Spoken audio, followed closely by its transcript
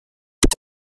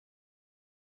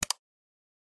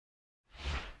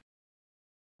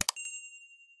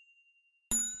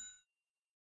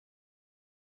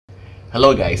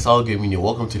Hello guys, SyleGaming here.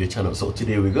 Welcome to the channel. So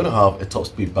today we're gonna have a top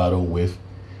speed battle with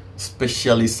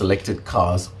specially selected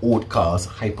cars, old cars,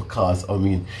 hypercars. I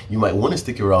mean, you might want to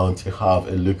stick around to have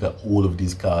a look at all of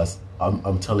these cars.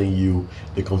 I'm telling you,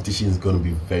 the competition is going to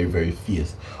be very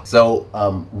fierce. So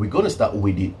we're going to start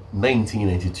with the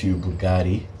 1992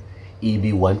 Bugatti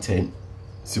EB110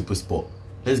 Super Sport.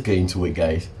 Let's get into it,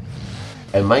 guys.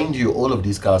 And mind you, all of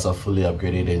these cars are fully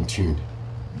upgraded and tuned.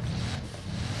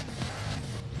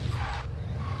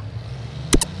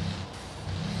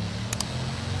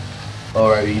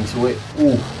 Alright, into it.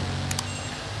 Ooh,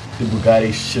 the Bugatti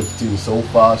is shifting so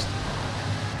fast.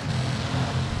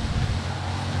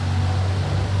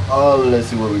 Oh, let's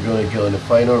see what we're gonna get on the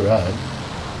final run.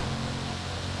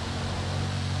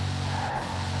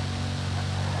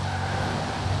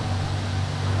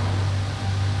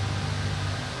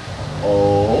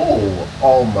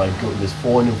 Oh my goodness,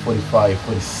 445,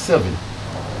 47.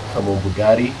 Come on,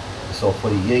 Bugatti. I saw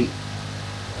 48.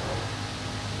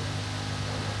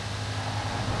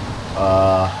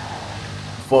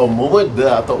 For a moment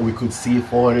there, I thought we could see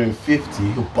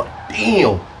 450, but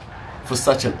damn, for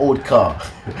such an old car,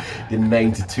 the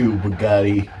 92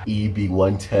 Bugatti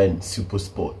EB110 Super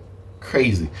Sport,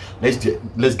 crazy.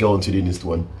 Let's go on to the next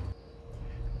one,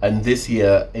 and this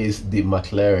here is the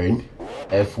Mclaren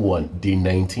F1, the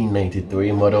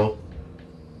 1993 model,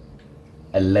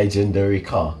 a legendary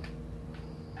car.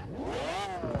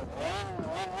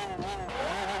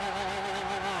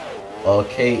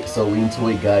 Okay, so into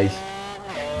it, guys.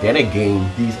 Then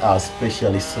again, these are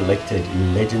specially selected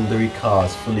legendary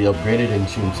cars, fully upgraded and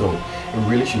tuned, so it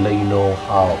really should let you know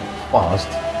how fast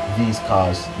these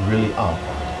cars really are.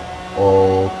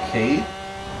 Okay,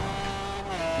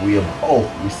 we've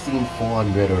seen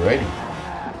 400 already.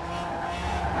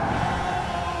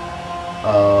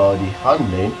 The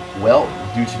handling, well,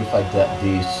 due to the fact that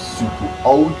they're super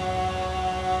old,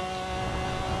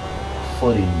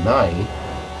 49,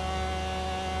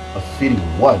 a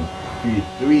 51,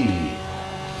 53.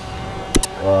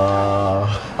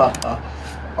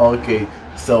 Okay,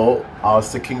 so our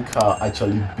second car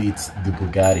actually beats the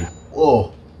Bugatti.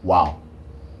 Oh wow,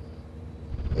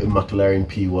 a McLaren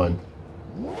P1,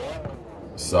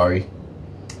 sorry,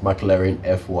 McLaren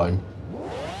F1.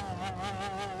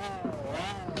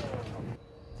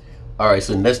 Alright,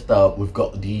 so next up we've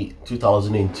got the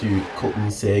 2002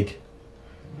 Koenigsegg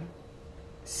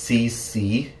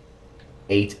CC8S,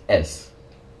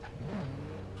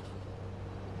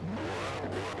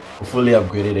 fully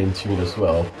upgraded and tuned as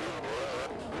well.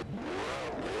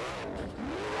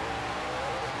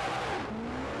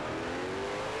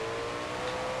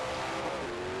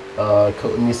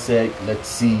 Koenigsegg, let's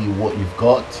see what you've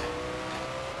got.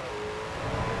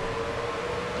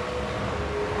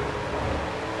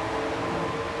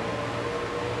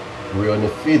 We're on the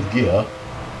 5th gear,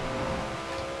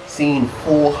 seeing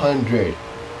 400.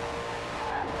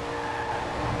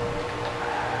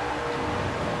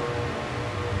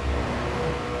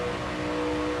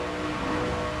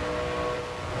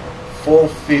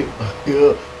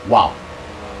 Wow.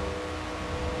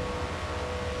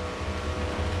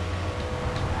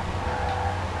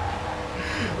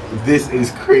 This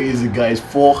is crazy, guys.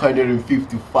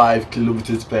 455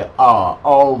 kilometers per hour.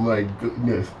 Oh my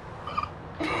goodness.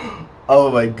 Oh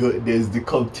my goodness, the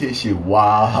competition.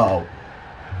 Wow.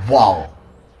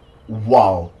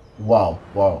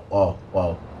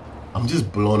 I'm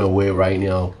just blown away right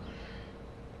now.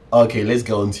 Okay, let's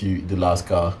go on to the last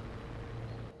car.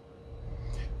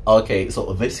 Okay,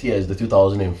 so this here is the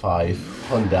 2005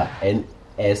 Honda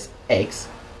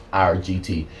NSX-R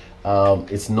GT.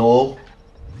 It's no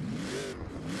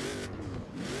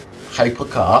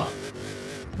hypercar,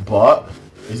 but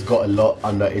it's got a lot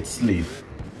under its sleeve.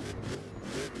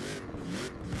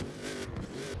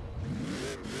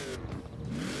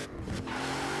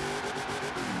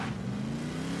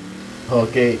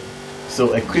 Okay,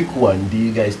 so a quick one. Do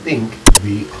you guys think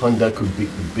the Honda could beat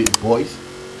the big boys?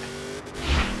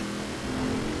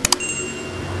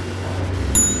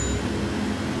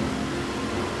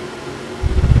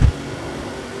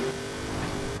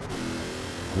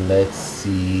 Let's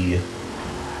see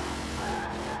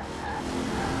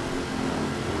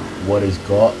what it's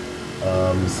got.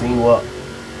 Seeing what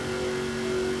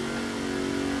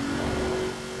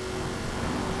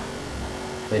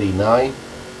 $39.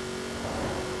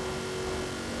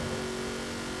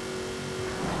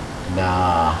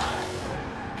 Nah.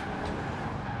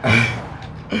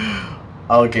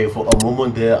 Okay, for a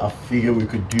moment there I figured we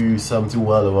could do something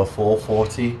well over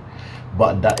 440,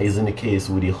 but that isn't the case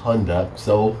with the Honda.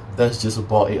 So that's just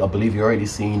about it. I believe you're already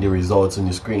seeing the results on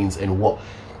your screens and what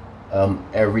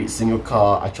every single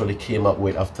car actually came up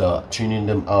with. After tuning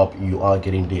them up, you are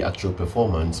getting the actual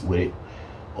performance with it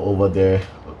over there.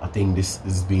 I think this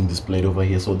is being displayed over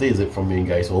here. So this is it from me,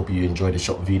 guys. I hope you enjoyed the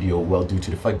short video. Well, due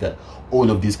to the fact that all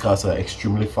of these cars are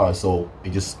extremely fast, so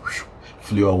it just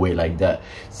flew away like that.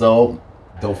 So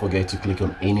don't forget to click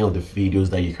on any of the videos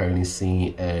that you currently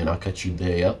see, and I'll catch you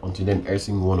there. Until then, every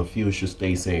single one of you should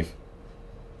stay safe.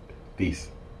 Peace.